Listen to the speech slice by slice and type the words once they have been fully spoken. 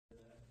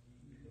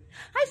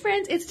Hi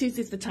friends, it's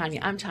Tuesdays with Tonya.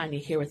 I'm Tonya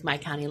here with My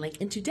County Link,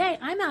 and today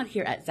I'm out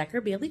here at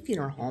Zechar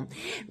Funeral Home,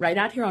 right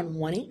out here on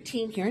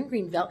 118 here in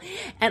Greenville,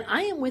 and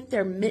I am with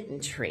their Mitten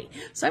tree.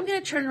 So I'm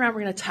going to turn around,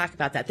 we're going to talk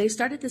about that. They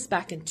started this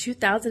back in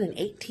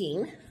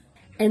 2018,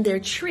 and their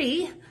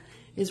tree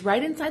is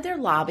right inside their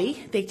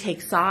lobby. They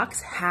take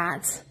socks,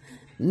 hats,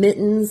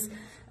 mittens,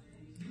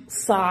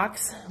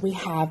 socks. We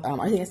have,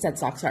 I think I said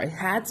socks, sorry,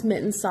 hats,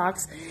 mittens,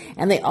 socks,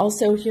 and they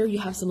also, here you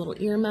have some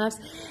little earmuffs,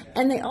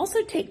 and they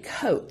also take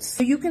coats.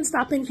 So you can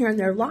stop in here in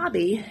their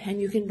lobby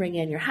and you can bring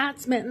in your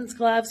hats, mittens,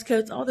 gloves,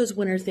 coats, all those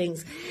winter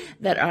things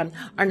that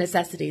are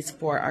necessities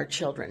for our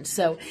children.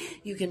 So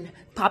you can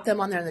pop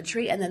them on there in the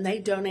tree, and then they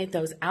donate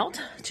those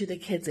out to the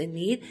kids in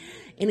need.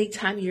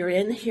 Anytime you're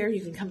in here,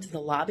 you can come to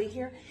the lobby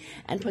here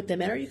and put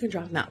them in, or you can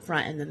drop them out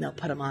front and then they'll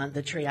put them on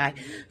the tree. I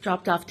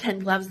dropped off 10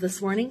 gloves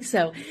this morning,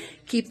 so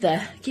keep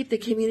the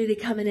community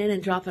coming in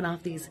and dropping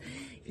off these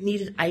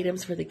needed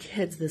items for the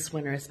kids this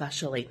winter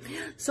especially.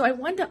 So I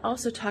wanted to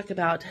also talk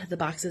about the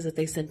boxes that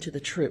they send to the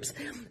troops.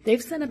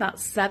 They've sent about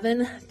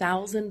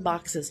 7,000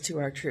 boxes to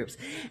our troops,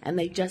 and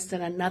they just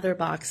sent another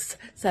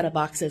set of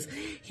boxes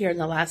here in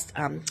the last,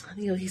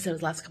 he said it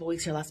was last couple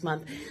weeks here, last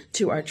month,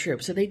 to our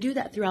troops. So they do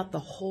that throughout the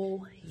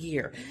whole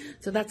year.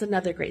 So that's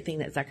another great thing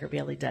that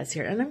Zechar does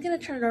here. And I'm going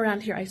to turn it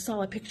around here. I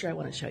saw a picture I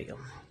want to show you.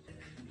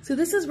 So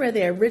this is where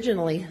they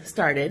originally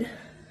started,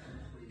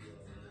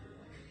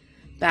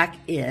 back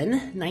in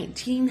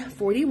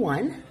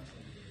 1941.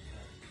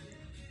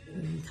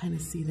 You can kind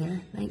of see there,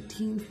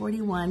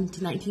 1941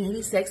 to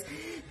 1986.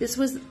 This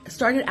was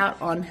started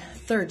out on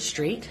 3rd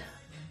Street.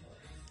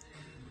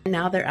 And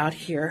now they're out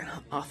here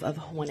off of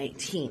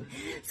 118.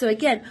 So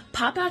again,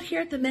 pop out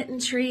here at the Mitten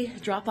tree,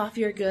 drop off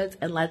your goods,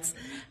 and let's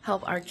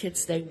help our kids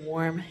stay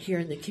warm here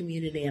in the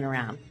community and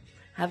around.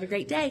 Have a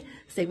great day.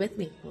 Stay with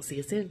me. We'll see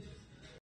you soon.